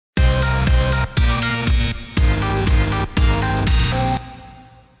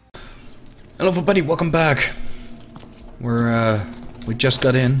Hello everybody, welcome back. We just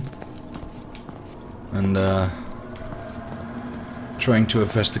got in and trying to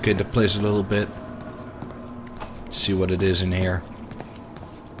investigate the place a little bit. See what it is in here.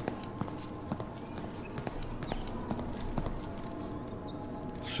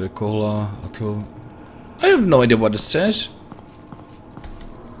 I have no idea what it says.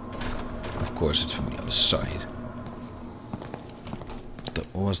 Of course it's from the other side.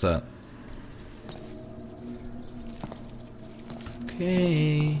 What was that?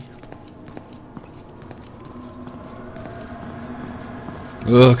 Okay.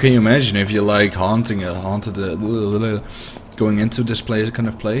 Oh, can you imagine if you like going into this place, kind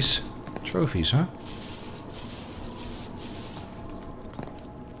of place? Trophies, huh?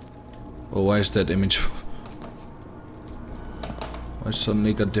 Well, why is that image? Why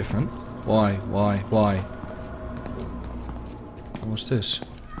suddenly got different? Why? What's this?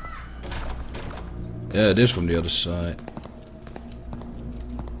 Yeah, it is from the other side.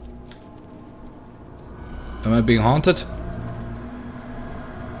 Am I being haunted?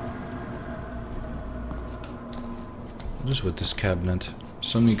 What is with this cabinet?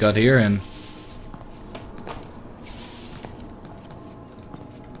 Somebody got here and...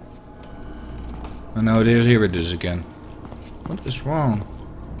 And now here it is again. What is wrong?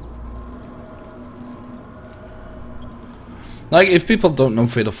 Like, if people don't know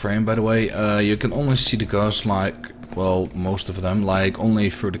Fatal Frame, by the way, you can only see the ghosts like, well, most of them, like,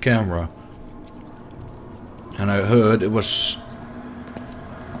 only through the camera. And I heard it was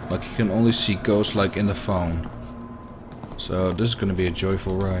like you can only see ghosts like in the phone. So this is gonna be a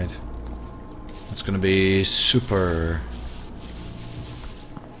joyful ride. It's gonna be super.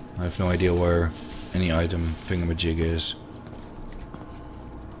 I have no idea where any item thingamajig is.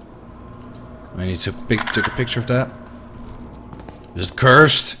 I need to take a picture of that. Is it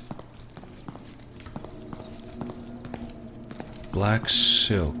cursed? Black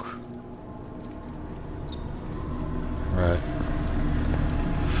silk. Right.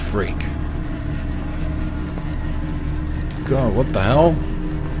 Freak. God, what the hell?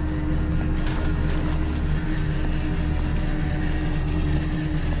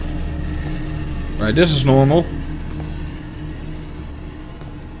 Right, this is normal.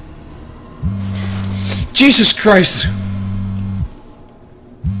 Jesus Christ!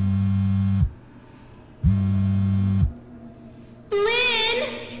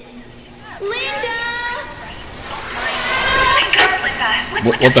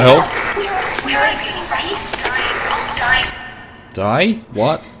 What the hell? Die?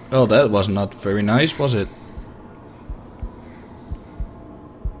 What? Oh, that was not very nice, was it?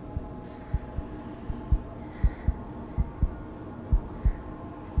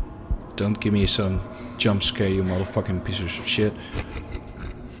 Don't give me some jump scare, you motherfucking piece of shit.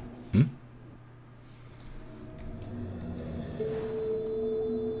 Hmm?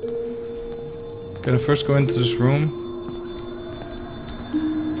 Gotta first go into this room.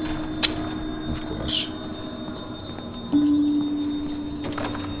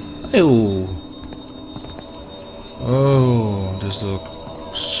 Ew. Oh, this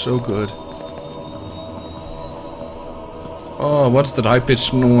looks so good. Oh, what's that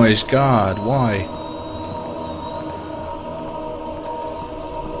high-pitched noise? God, why?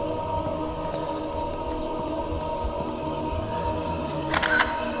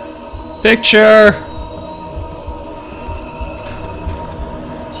 Picture!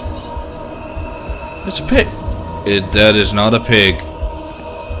 It's a pig. That is not a pig.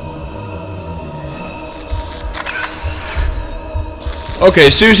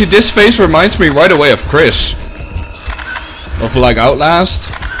 Okay, seriously, this face reminds me right away of Chris. Of like Outlast.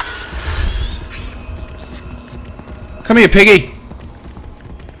 Come here, piggy.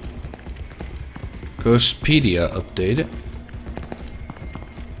 Ghostpedia updated.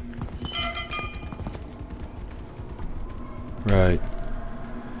 Right.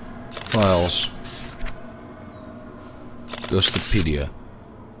 Files. Ghostopedia.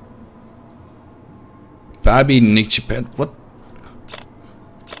 Baby Nichipet. What?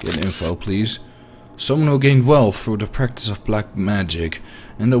 Get info, please. Someone who gained wealth through the practice of black magic.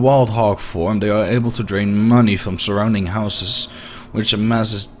 In the wild hog form, they are able to drain money from surrounding houses, which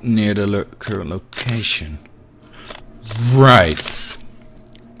amasses near the current location. Right.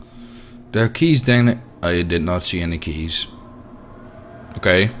 There are keys down. I did not see any keys.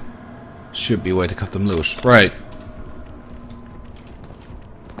 Okay. Should be a way to cut them loose. Right.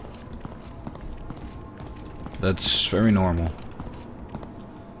 That's very normal.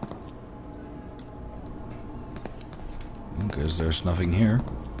 Because there's nothing here.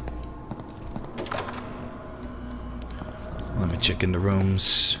 Let me check in the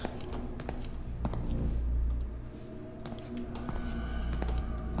rooms.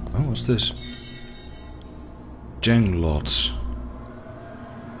 What's this? Janglots.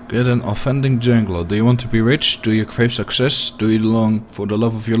 Get an offending janglot. Do you want to be rich? Do you crave success? Do you long for the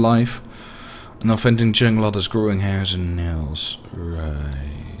love of your life? An offending janglot is growing hairs and nails. Right.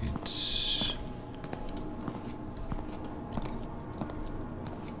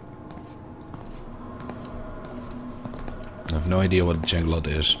 I have no idea what a janglot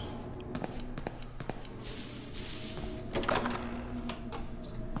is.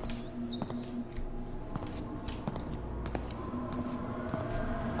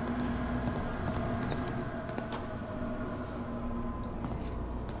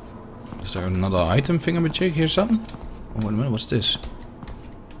 Is there another item thingamajig here, something? Oh, wait a minute, what's this?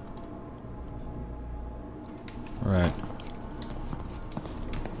 Right.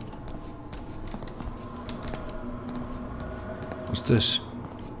 What's this?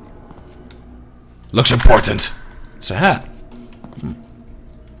 Looks important! It's a hat.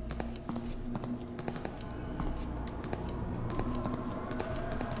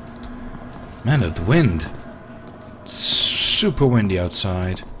 Man, that wind. It's super windy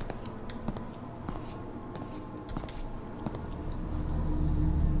outside.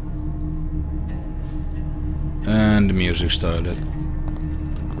 And the music started.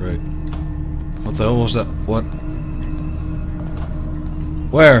 Great. What the hell was that? What?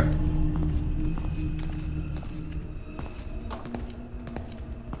 Where?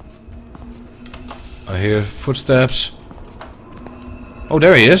 I hear footsteps. Oh,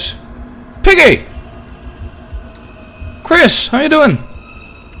 there he is. Piggy! Chris, how you doing?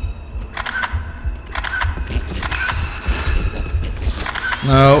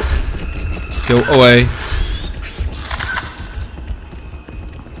 No. Go away.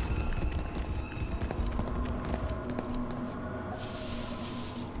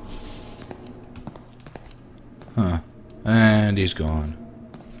 Huh. And he's gone.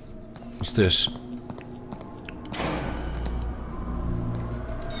 What's this?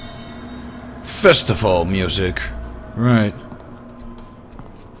 Festival music. Right.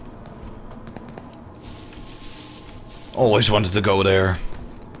 Always wanted to go there.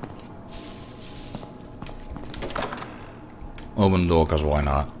 Open the door, cause why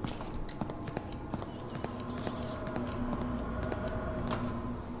not?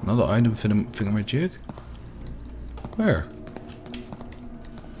 Another item thingamajig? Where?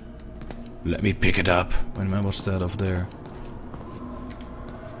 Let me pick it up. Wait a minute, what's that over there?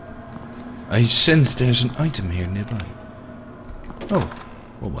 I sense there's an item here nearby. Oh,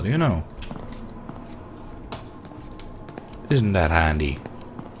 well, what do you know? Isn't that handy?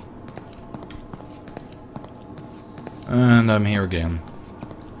 And I'm here again.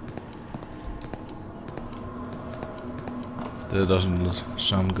 That doesn't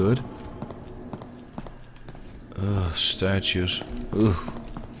sound good. Ugh, statues. Ugh.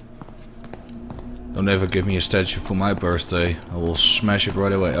 Don't ever give me a statue for my birthday. I will smash it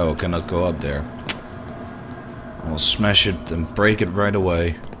right away. Oh, I cannot go up there. I will smash it and break it right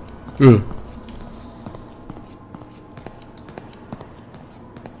away. Ugh.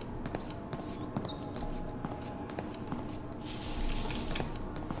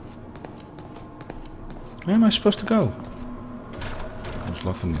 Where am I supposed to go? It's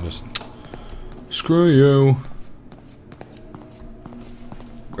locked from the other side. Screw you.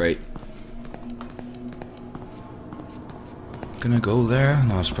 Great. Gonna go there?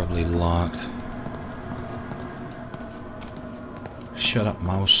 No, it's probably locked. Shut up,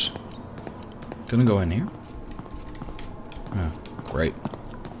 mouse. Gonna go in here? Oh, great.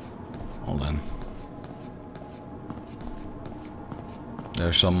 Hold on.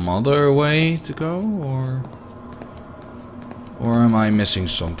 There's some other way to go, or am I missing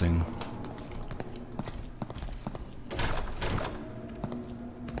something?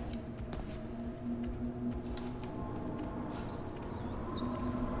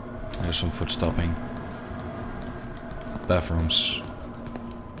 There's some foot stopping. Bathrooms.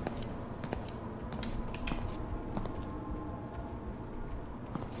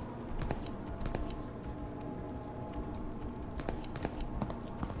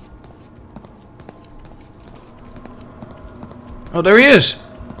 Oh, there he is!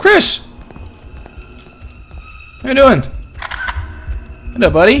 Chris! How you doing? Hello,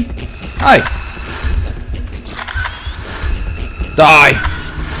 buddy. Hi. Die!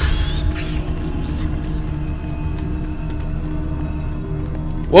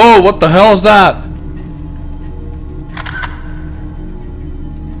 Whoa, what the hell is that?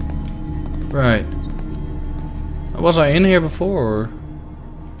 Right. Was I in here before?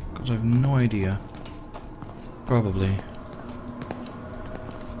 Because I have no idea. Probably.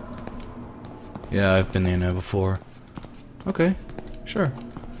 Yeah, I've been in there before. Okay, sure.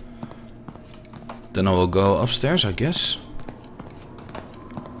 Then I will go upstairs, I guess.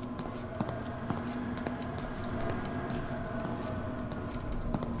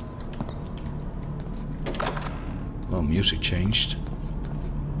 Oh, music changed.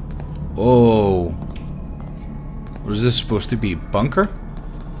 Oh. What is this supposed to be? Bunker?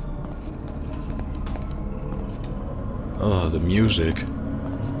 Oh, the music.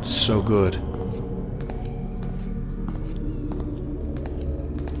 It's so good.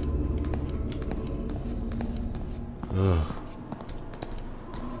 Ugh.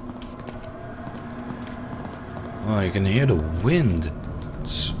 Oh, you can hear the wind.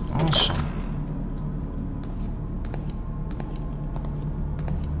 It's awesome.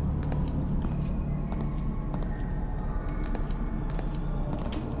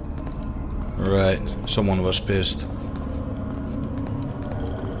 Right, someone was pissed.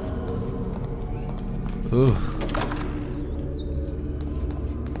 Ooh.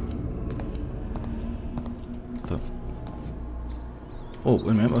 Oh,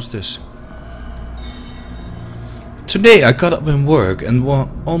 wait a minute, what's this? Today I got up in work and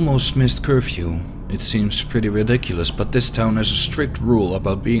almost missed curfew. It seems pretty ridiculous, but this town has a strict rule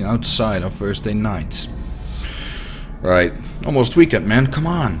about being outside on Thursday nights. Right, almost weekend, man, come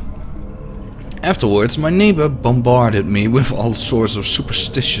on. Afterwards, my neighbor bombarded me with all sorts of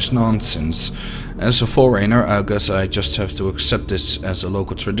superstitious nonsense. As a foreigner, I guess I just have to accept this as a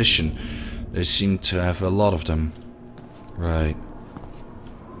local tradition. They seem to have a lot of them. Right.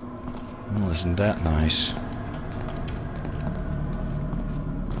 Well, isn't that nice?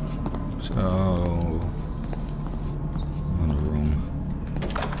 So... another room.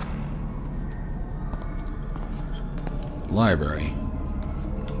 Library.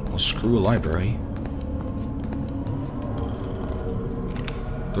 Well, screw a library.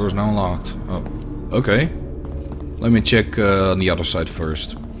 Door's now locked. Oh, okay. Let me check on the other side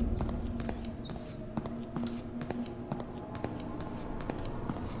first.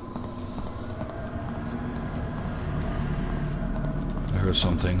 I heard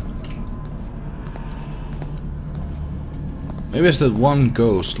something. Maybe it's that one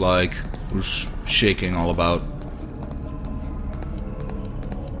ghost, like, who's shaking all about.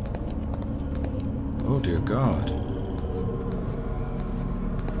 Oh dear God.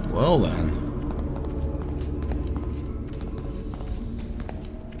 Well then.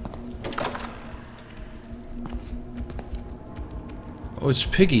 Oh, it's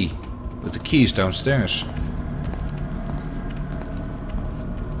Piggy with the keys downstairs.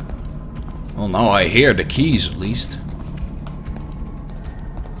 Well, now I hear the keys at least.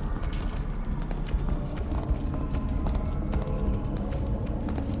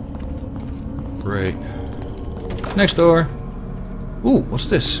 Great. Next door. Ooh, what's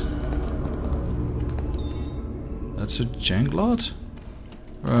this? That's a janglot?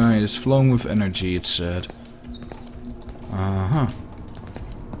 Right, it's flowing with energy, it said. Uh-huh.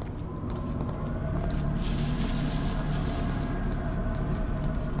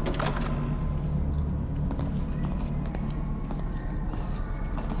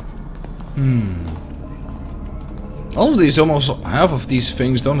 All of these, almost half of these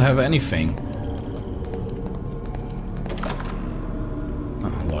things don't have anything.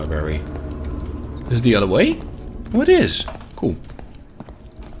 Oh, library. Is it the other way? Oh, it is. Cool.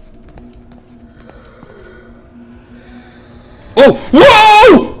 Oh!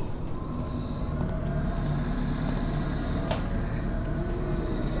 Whoa!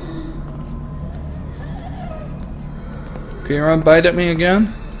 Can you run bite at me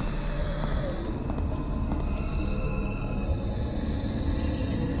again?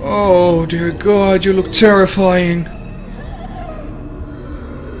 Oh dear God, you look terrifying.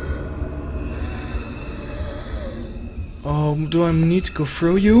 Oh, do I need to go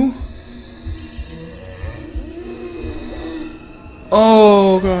through you?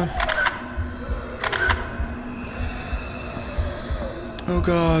 Oh God. Oh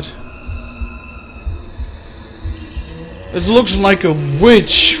God. It looks like a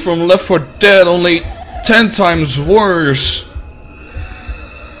witch from Left 4 Dead, only 10 times worse.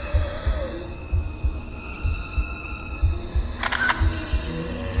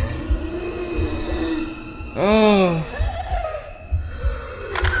 Oh.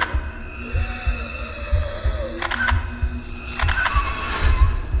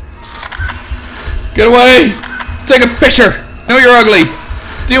 Get away! Take a picture! I know you're ugly!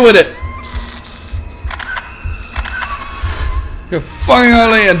 Deal with it! You're fucking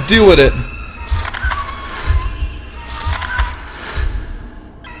ugly and deal with it!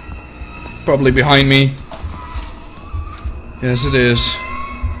 Probably behind me. Yes, it is.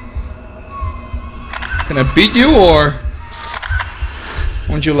 Can I beat you, or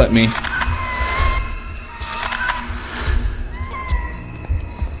won't you let me?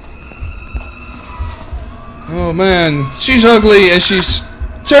 Oh man, she's ugly and she's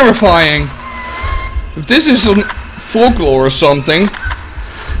terrifying. If this isn't folklore or something.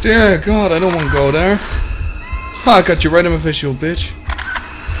 Dear God, I don't want to go there. Ha, I got you right in my visual, bitch.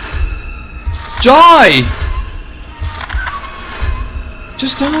 Die!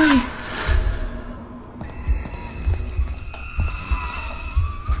 Just die.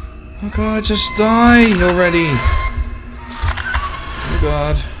 Oh God, just die already. Oh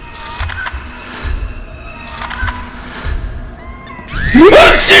God.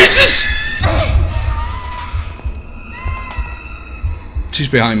 Oh, Jesus! She's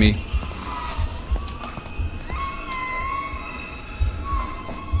behind me.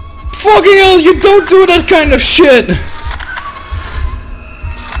 Fucking hell, you don't do that kind of shit!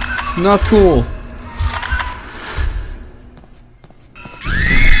 Not cool.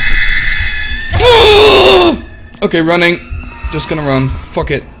 Okay, running. Just gonna run. Fuck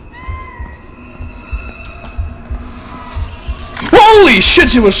it. Holy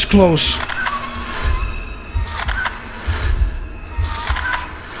shit, it was close.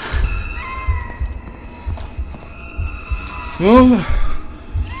 Oh.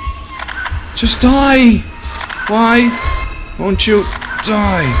 Just die. Why won't you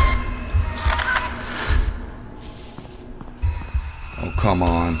die? Oh, come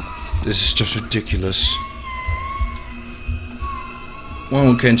on. This is just ridiculous.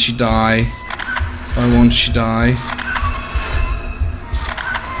 Why can't she die? Why won't she die?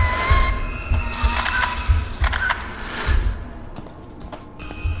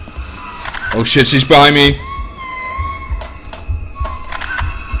 Oh shit, she's behind me.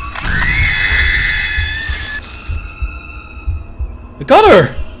 I got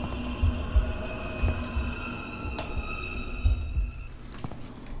her!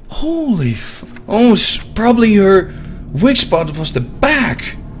 Holy f... Oh, probably her weak spot was the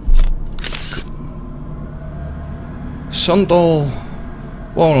back. Sandal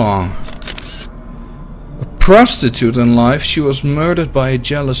Wolong. A prostitute in life, she was murdered by a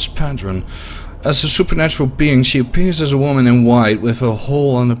jealous patron. As a supernatural being, she appears as a woman in white with a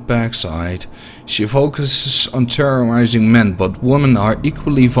hole on the backside. She focuses on terrorizing men, but women are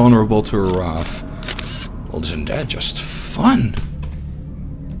equally vulnerable to her wrath. Well, isn't that just fun?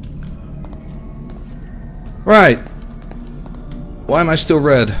 Right. Why am I still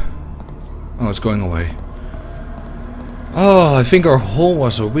red? Oh, it's going away. Oh, I think our hole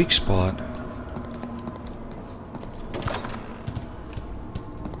was a weak spot.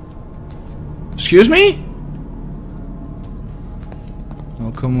 Excuse me?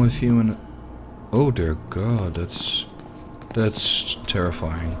 I'll come with you in... Oh dear God, that's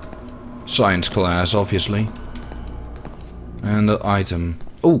terrifying. Science class, obviously. And the item.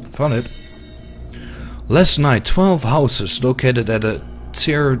 Oh, found it. Last night, 12 houses located at a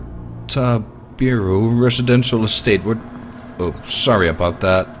Tirtabiru residential estate were... Oh, sorry about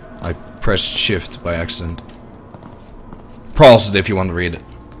that. I pressed shift by accident. Pause it if you want to read it.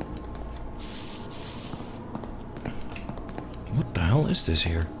 What the hell is this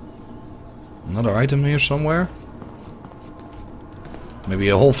here? Another item here somewhere? Maybe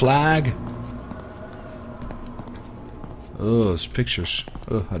a whole flag? Oh, it's pictures.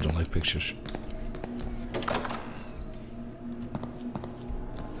 Oh, I don't like pictures.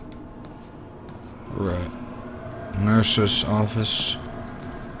 Right. Nurse's office.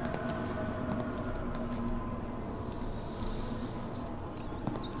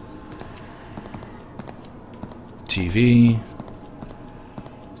 TV.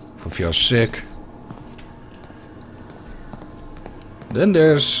 If you're sick. Then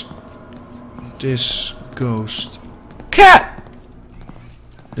there's this ghost. Cat!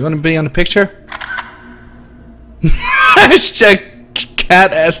 You wanna be on the picture? Hashtag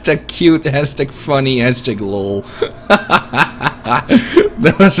cat, hashtag cute, hashtag funny, hashtag lol.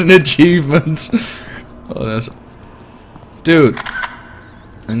 That was an achievement. Oh, that's... Dude.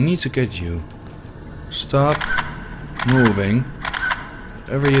 I need to get you. Stop moving.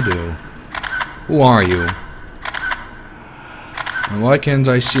 Whatever you do. Who are you? And why can't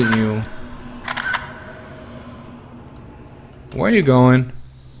I see you? Where are you going?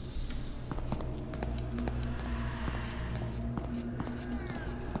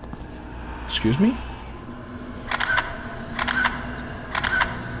 Excuse me?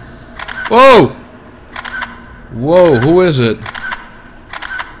 Whoa! Whoa, who is it?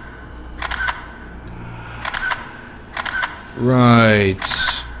 Right.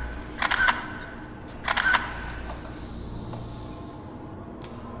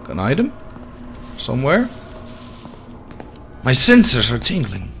 An item? Somewhere? My senses are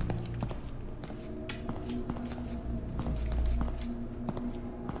tingling.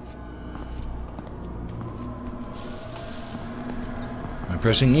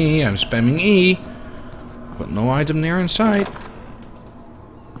 pressing E, I'm spamming E. But no item there inside.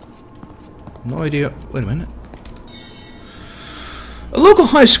 No idea. Wait a minute. A local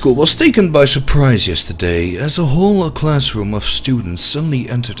high school was taken by surprise yesterday as a whole classroom of students suddenly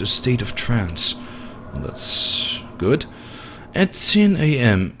entered a state of trance. Well, that's good. At 10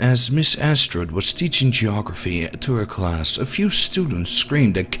 AM, as Miss Astrid was teaching geography to her class, a few students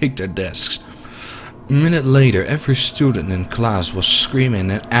screamed and kicked their desks. A minute later, every student in class was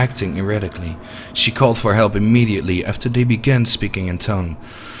screaming and acting erratically. She called for help immediately after they began speaking in tongue.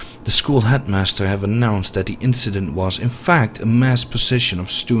 The school headmaster have announced that the incident was in fact a mass possession of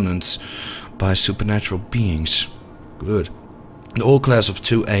students by supernatural beings. Good. The whole class of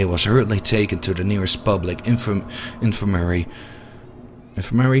 2A was hurriedly taken to the nearest public infirmary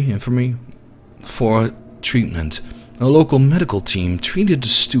for treatment. A local medical team treated the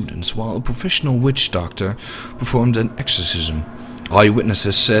students while a professional witch doctor performed an exorcism.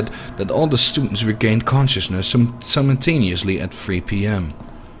 Eyewitnesses said that all the students regained consciousness simultaneously at 3 PM.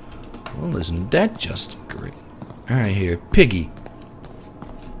 Well, isn't that just great? Alright, here, Piggy.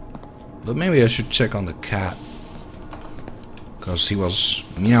 But maybe I should check on the cat. Because he was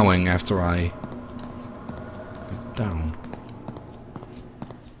meowing after I got down.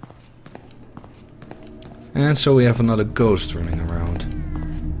 And so we have another ghost running around.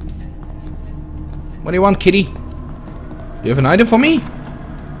 What do you want, kitty? Do you have an item for me?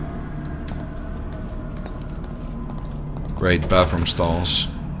 Great, bathroom stalls.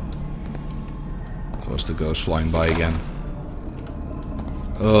 That was the ghost flying by again.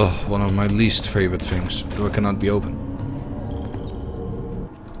 Ugh, one of my least favorite things. Door cannot be opened.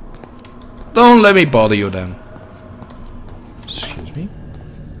 Don't let me bother you then. Excuse me.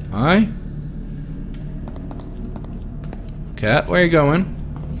 Hi? Cat, where are you going?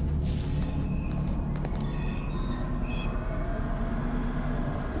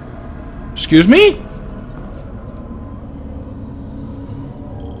 Excuse me?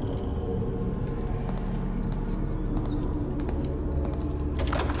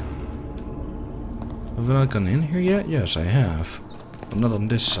 Have I gone in here yet? Yes, I have. But not on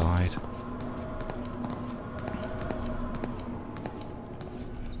this side.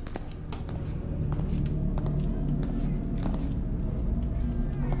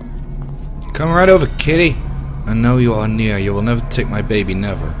 Come right over, kitty. I know you are near. You will never take my baby,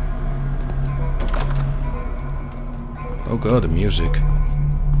 never. Oh god, the music.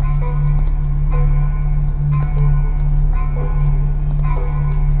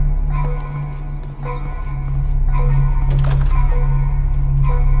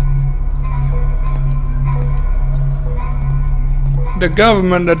 The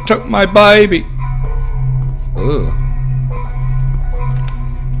government that took my baby. Ugh.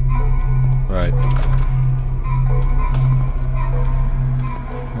 Right.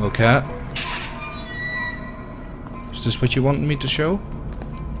 Hello, cat. Is this what you want me to show?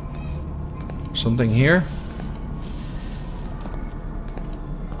 Something here?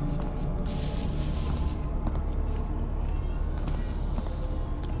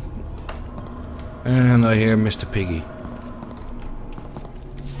 And I hear Mr. Piggy.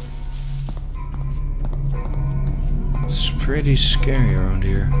 It's pretty scary around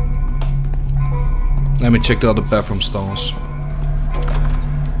here. Let me check the other bathroom stalls.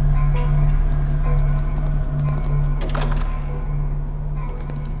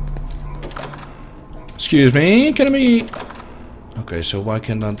 Excuse me, can it be... Okay, so why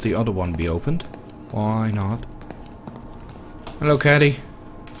cannot the other one be opened? Why not? Hello, catty.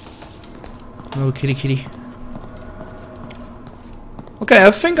 Hello, kitty kitty. Okay, I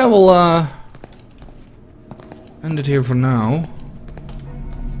think I will end it here for now.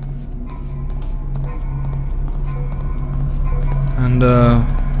 And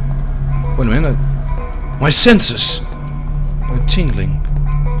wait a minute. My senses are tingling.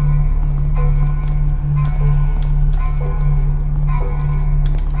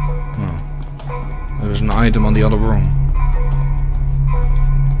 Oh. There's an item on the other room.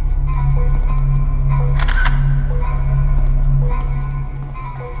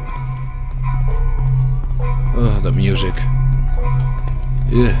 Ugh, that music.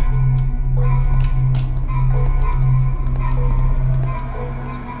 Yeah.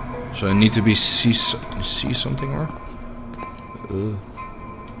 So I need to be see something or?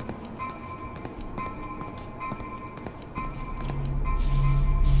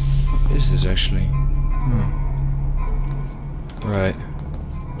 What is this actually? Right.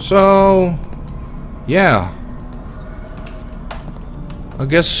 So yeah. I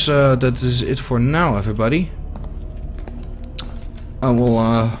guess that is it for now, everybody. I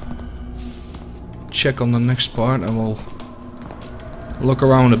will check on the next part and we'll look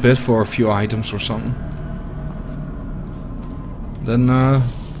around a bit for a few items or something. Then I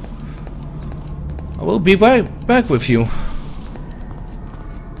will be back with you.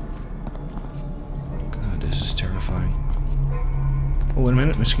 God, this is terrifying. Oh, wait a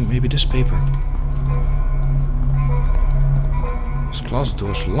minute, maybe this paper. This closet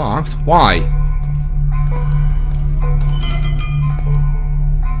door is locked. Why?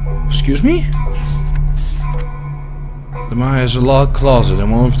 Excuse me? The Maya has a locked closet in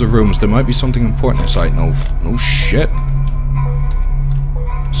one of the rooms. There might be something important inside. No shit.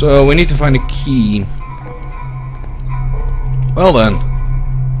 So we need to find a key. Well then,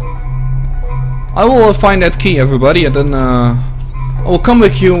 I will find that key, everybody, and then I will come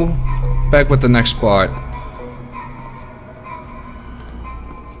with you back with the next part.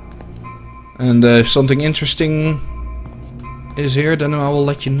 And if something interesting is here, then I will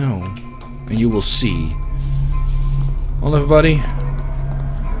let you know, and you will see. Well, everybody,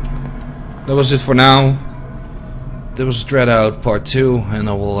 that was it for now. That was Dreadout part 2, and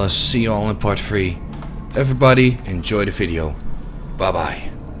I will see you all in part 3. Everybody, enjoy the video. Bye bye.